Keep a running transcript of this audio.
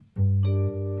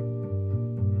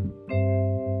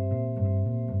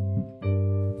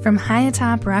From high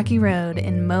atop Rocky Road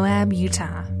in Moab,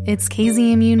 Utah, it's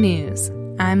KZMU News.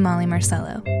 I'm Molly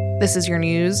Marcello. This is your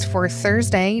news for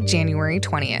Thursday, January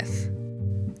 20th.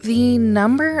 The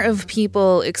number of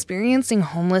people experiencing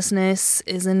homelessness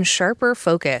is in sharper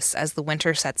focus as the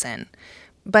winter sets in.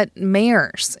 But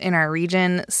mayors in our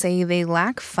region say they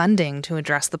lack funding to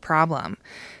address the problem.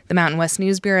 The Mountain West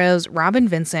News Bureau's Robin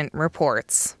Vincent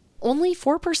reports. Only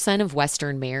 4% of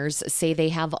Western mayors say they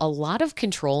have a lot of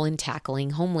control in tackling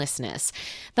homelessness.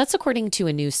 That's according to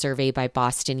a new survey by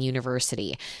Boston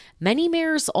University. Many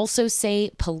mayors also say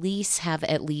police have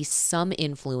at least some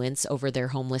influence over their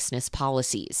homelessness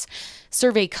policies.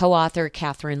 Survey co-author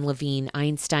Catherine Levine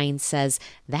Einstein says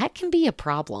that can be a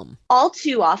problem. All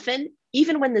too often,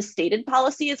 even when the stated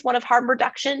policy is one of harm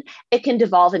reduction, it can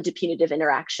devolve into punitive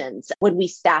interactions when we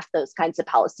staff those kinds of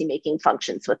policymaking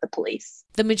functions with the police.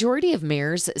 The majority of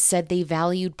mayors said they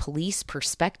valued police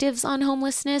perspectives on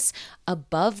homelessness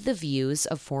above the views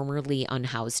of formerly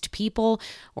unhoused people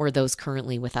or those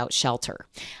currently without shelter.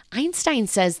 Einstein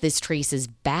says this traces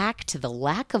back to the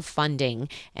lack of funding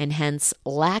and hence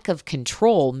lack of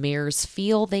control mayors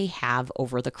feel they have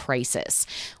over the crisis.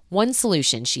 One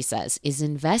solution, she says, is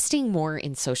investing more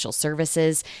in social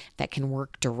services that can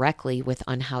work directly with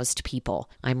unhoused people.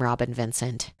 I'm Robin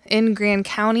Vincent. In Grand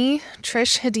County,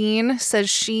 Trish Hedin says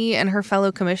she and her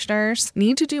fellow commissioners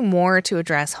need to do more to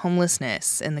address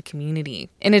homelessness in the community.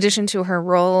 In addition to her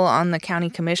role on the county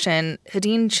commission,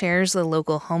 Hedin chairs the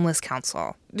local homeless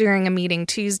council. During a meeting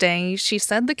Tuesday, she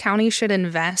said the county should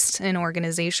invest in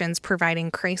organizations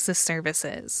providing crisis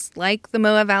services, like the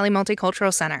Moab Valley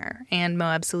Multicultural Center and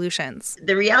Moab Solutions.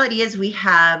 The reality is we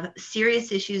have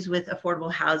serious issues with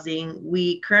affordable housing.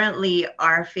 We currently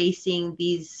are facing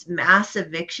these mass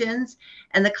evictions,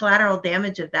 and the collateral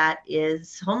damage of that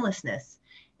is homelessness.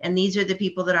 And these are the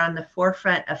people that are on the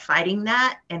forefront of fighting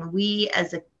that, and we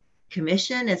as a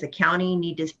commission, as a county,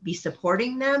 need to be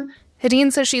supporting them.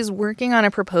 Hedin says she's working on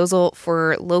a proposal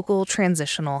for local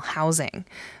transitional housing.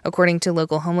 According to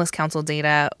local homeless council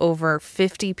data, over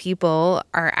 50 people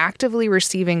are actively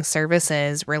receiving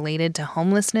services related to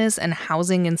homelessness and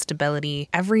housing instability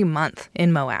every month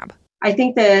in Moab. I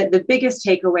think the biggest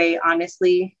takeaway,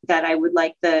 honestly, that I would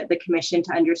like the commission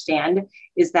to understand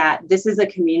is that this is a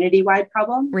community-wide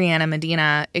problem. Rihanna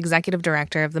Medina, executive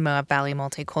director of the Moab Valley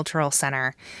Multicultural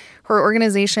Center. Her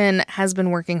organization has been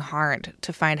working hard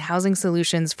to find housing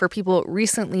solutions for people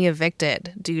recently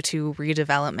evicted due to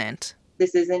redevelopment.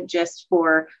 This isn't just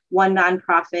for one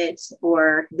nonprofit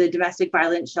or the domestic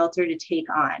violence shelter to take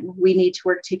on. We need to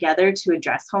work together to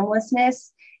address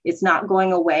homelessness. It's not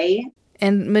going away.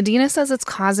 And Medina says it's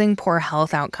causing poor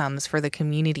health outcomes for the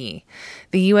community.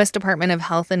 The U.S. Department of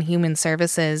Health and Human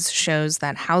Services shows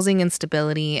that housing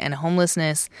instability and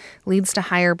homelessness leads to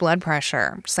higher blood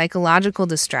pressure, psychological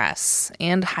distress,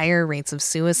 and higher rates of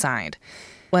suicide.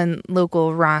 When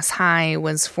local Ross High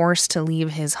was forced to leave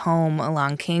his home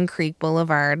along Cane Creek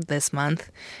Boulevard this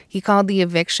month, he called the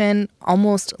eviction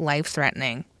almost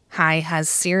life-threatening. High has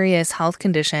serious health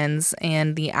conditions,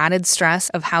 and the added stress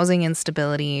of housing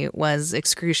instability was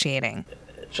excruciating.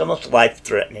 It's almost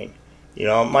life-threatening. You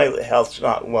know, my health's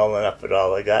not well enough at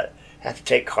all. Have to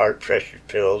take heart pressure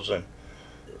pills,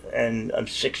 and I'm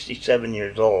 67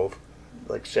 years old.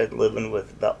 Like I said, living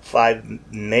with about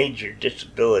 5 major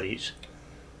disabilities,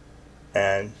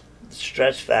 and the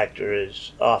stress factor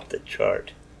is off the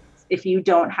chart. If you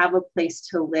don't have a place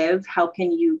to live, how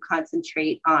can you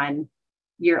concentrate on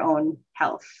your own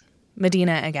health?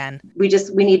 Medina again. We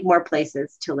need more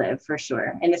places to live for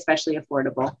sure, and especially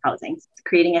affordable housing. It's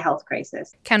creating a health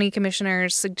crisis. County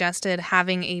commissioners suggested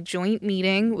having a joint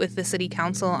meeting with the city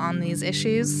council on these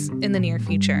issues in the near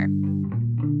future.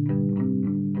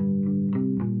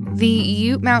 The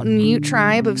Ute Mountain Ute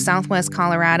tribe of southwest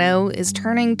Colorado is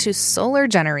turning to solar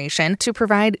generation to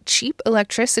provide cheap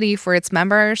electricity for its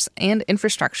members and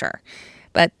infrastructure.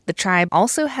 But the tribe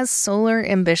also has solar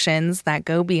ambitions that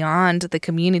go beyond the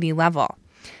community level.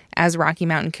 As Rocky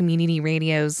Mountain Community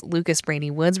Radio's Lucas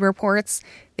Brady Woods reports,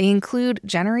 they include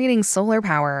generating solar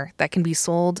power that can be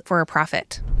sold for a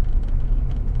profit.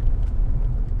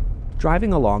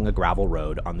 Driving along a gravel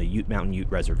road on the Ute Mountain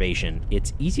Ute Reservation,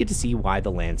 it's easy to see why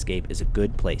the landscape is a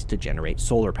good place to generate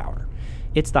solar power.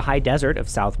 It's the high desert of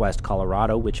southwest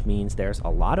Colorado, which means there's a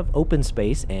lot of open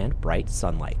space and bright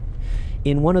sunlight.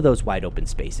 In one of those wide open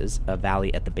spaces, a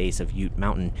valley at the base of Ute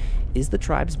Mountain, is the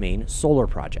tribe's main solar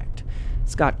project.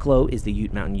 Scott Clow is the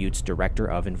Ute Mountain Utes Director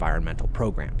of Environmental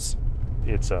Programs.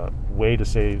 It's a way to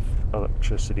save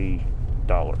electricity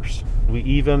dollars. We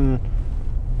even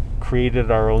created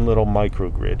our own little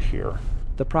microgrid here.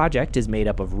 The project is made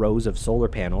up of rows of solar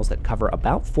panels that cover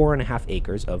about 4.5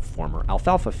 acres of former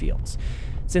alfalfa fields.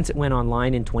 Since it went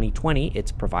online in 2020,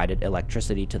 it's provided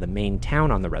electricity to the main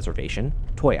town on the reservation,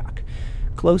 Toyac.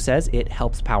 Klo says it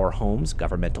helps power homes,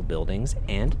 governmental buildings,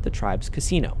 and the tribe's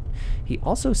casino. He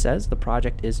also says the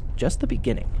project is just the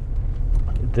beginning.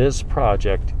 This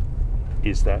project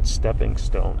is that stepping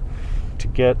stone to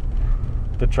get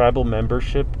the tribal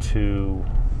membership to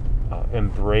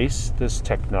embrace this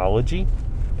technology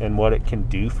and what it can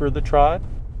do for the tribe.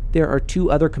 There are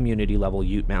 2 other community-level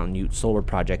Ute Mountain Ute solar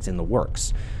projects in the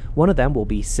works. One of them will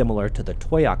be similar to the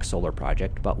Toyac solar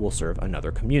project, but will serve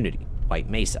another community, White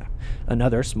Mesa.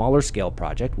 Another, smaller-scale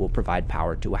project will provide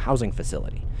power to a housing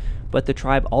facility. But the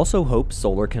tribe also hopes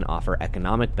solar can offer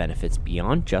economic benefits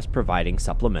beyond just providing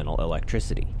supplemental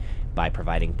electricity, by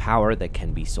providing power that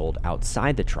can be sold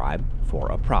outside the tribe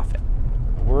for a profit.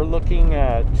 We're looking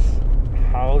at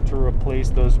how to replace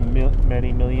those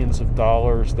many millions of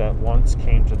dollars that once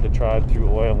came to the tribe through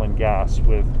oil and gas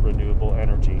with renewable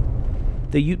energy.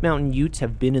 The Ute Mountain Utes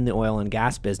have been in the oil and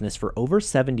gas business for over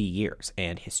 70 years,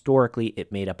 and historically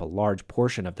it made up a large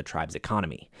portion of the tribe's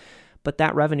economy. But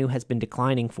that revenue has been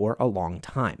declining for a long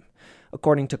time.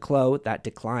 According to Klo, that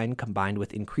decline, combined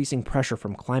with increasing pressure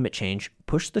from climate change,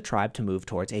 pushed the tribe to move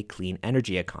towards a clean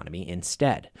energy economy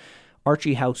instead.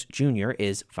 Archie House Jr.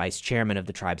 is vice chairman of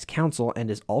the tribe's council and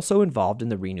is also involved in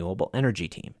the renewable energy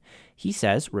team. He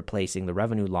says replacing the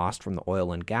revenue lost from the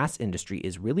oil and gas industry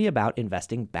is really about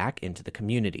investing back into the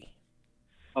community.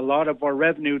 A lot of our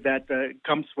revenue that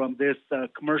comes from this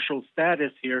commercial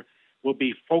status here will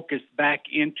be focused back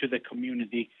into the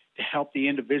community to help the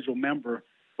individual member,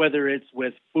 whether it's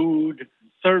with food,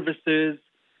 services,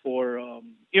 or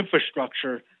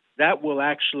infrastructure. That will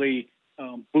actually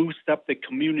boost up the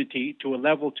community to a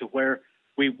level to where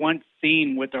we once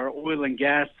seen with our oil and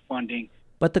gas funding.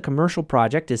 But the commercial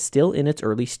project is still in its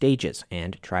early stages,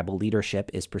 and tribal leadership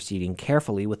is proceeding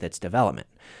carefully with its development.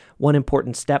 One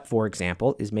important step, for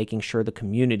example, is making sure the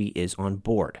community is on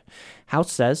board.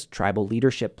 House says tribal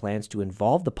leadership plans to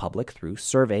involve the public through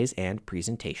surveys and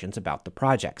presentations about the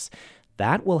projects.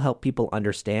 That will help people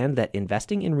understand that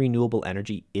investing in renewable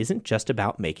energy isn't just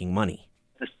about making money.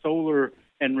 The solar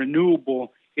and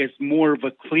renewable is more of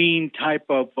a clean type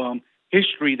of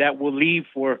history that will leave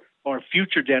for our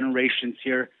future generations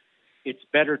here. It's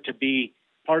better to be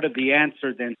part of the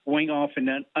answer than going off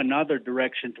in another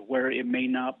direction to where it may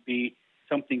not be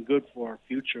something good for our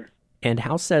future. And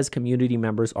House says community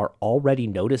members are already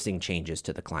noticing changes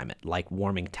to the climate, like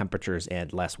warming temperatures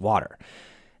and less water.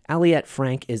 Aliette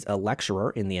Frank is a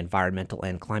lecturer in the Environmental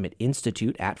and Climate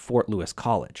Institute at Fort Lewis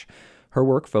College. Her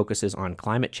work focuses on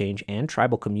climate change and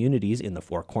tribal communities in the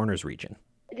Four Corners region.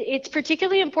 It's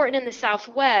particularly important in the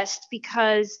Southwest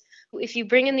because if you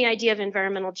bring in the idea of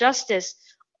environmental justice,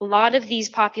 a lot of these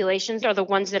populations are the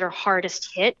ones that are hardest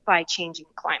hit by changing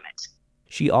climate.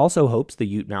 She also hopes the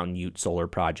Ute Mountain Ute solar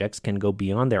projects can go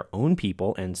beyond their own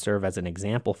people and serve as an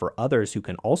example for others who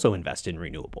can also invest in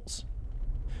renewables.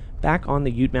 Back on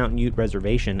the Ute Mountain Ute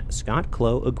reservation, Scott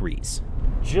Klo agrees.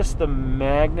 Just the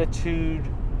magnitude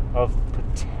of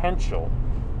potential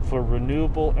for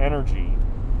renewable energy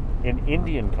in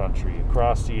Indian country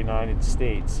across the United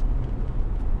States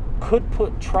could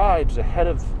put tribes ahead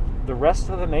of the rest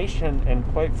of the nation and,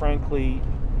 quite frankly,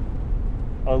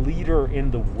 a leader in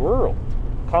the world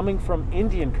coming from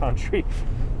Indian country,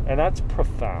 and that's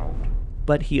profound.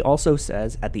 But he also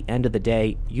says at the end of the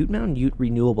day, Ute Mountain Ute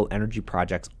renewable energy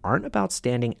projects aren't about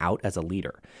standing out as a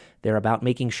leader. They're about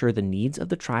making sure the needs of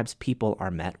the tribe's people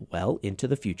are met well into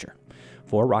the future.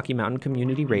 For Rocky Mountain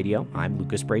Community Radio, I'm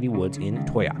Lucas Brady Woods in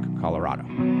Toyac, Colorado.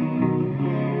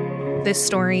 This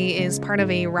story is part of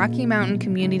a Rocky Mountain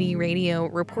Community Radio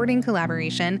reporting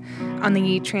collaboration on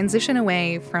the transition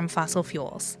away from fossil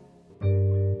fuels.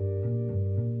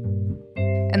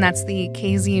 And that's the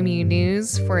KZMU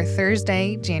News for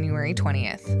Thursday, January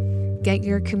 20th. Get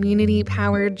your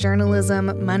community-powered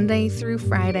journalism Monday through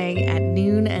Friday at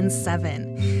noon and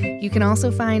 7. You can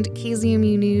also find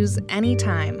KZMU News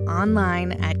anytime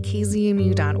online at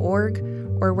kzmu.org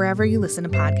or wherever you listen to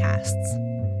podcasts.